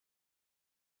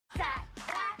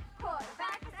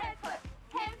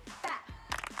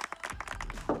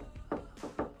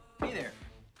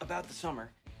about the summer,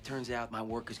 turns out my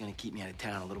work is gonna keep me out of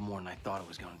town a little more than I thought it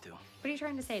was going to. What are you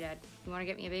trying to say, Dad? You want to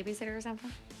get me a babysitter or something?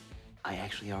 I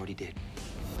actually already did.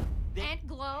 Aunt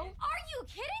Glow? Are you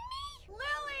kidding me?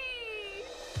 Lily!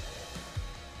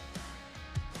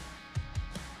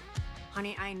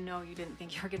 Honey, I know you didn't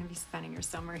think you were going to be spending your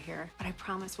summer here, but I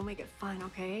promise we'll make it fun,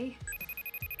 okay?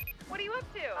 What are you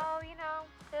up to? Oh, you know,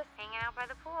 just hang out by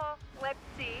the pool. Let's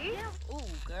see. Yeah. Ooh,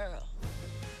 girl.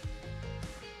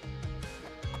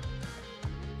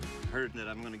 Heard that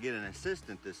I'm gonna get an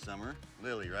assistant this summer.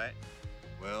 Lily, right?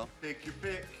 Well, pick your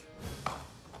pick.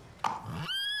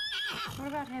 What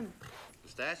about him?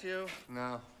 Pistachio?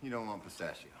 No, you don't want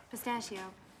pistachio. Pistachio.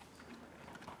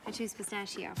 I choose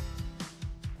pistachio.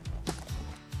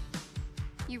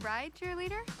 You ride,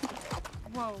 cheerleader?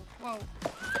 Whoa, whoa.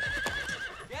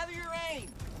 Gather your aim!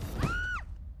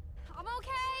 I'm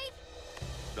okay!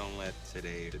 Don't let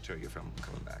today deter you from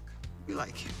coming back. We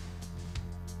like you.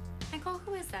 Nicole,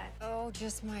 who is that? Oh,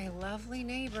 just my lovely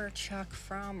neighbor, Chuck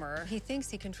Frommer. He thinks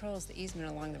he controls the easement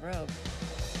along the road.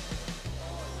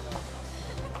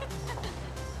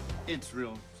 It's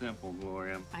real simple,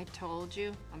 Gloria. I told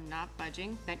you, I'm not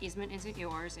budging. That easement isn't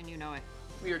yours, and you know it.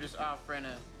 We were just offering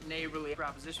a neighborly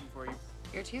proposition for you.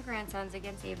 Your two grandsons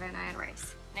against Eva and I in a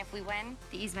race. And if we win,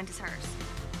 the easement is hers.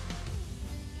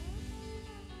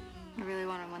 I really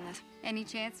want to win this. Any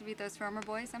chance to beat those farmer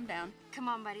boys? I'm down. Come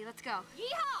on, buddy, let's go.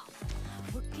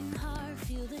 Yeehaw! Working hard,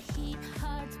 feel the heat,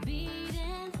 hearts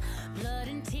beating. Blood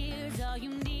and tears, all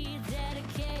you need,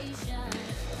 dedication.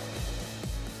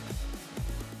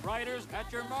 Riders,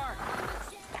 at your mark.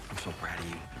 I'm so proud of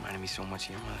you. You reminded me so much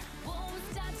of your mother. Won't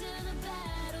stop till the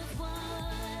battle's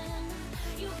won.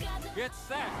 You got the Get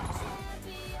set.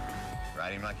 champion.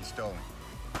 Ride him like you stole him.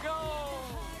 Go!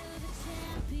 Heart of the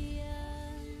champion.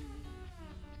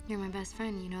 You're my best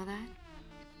friend, you know that?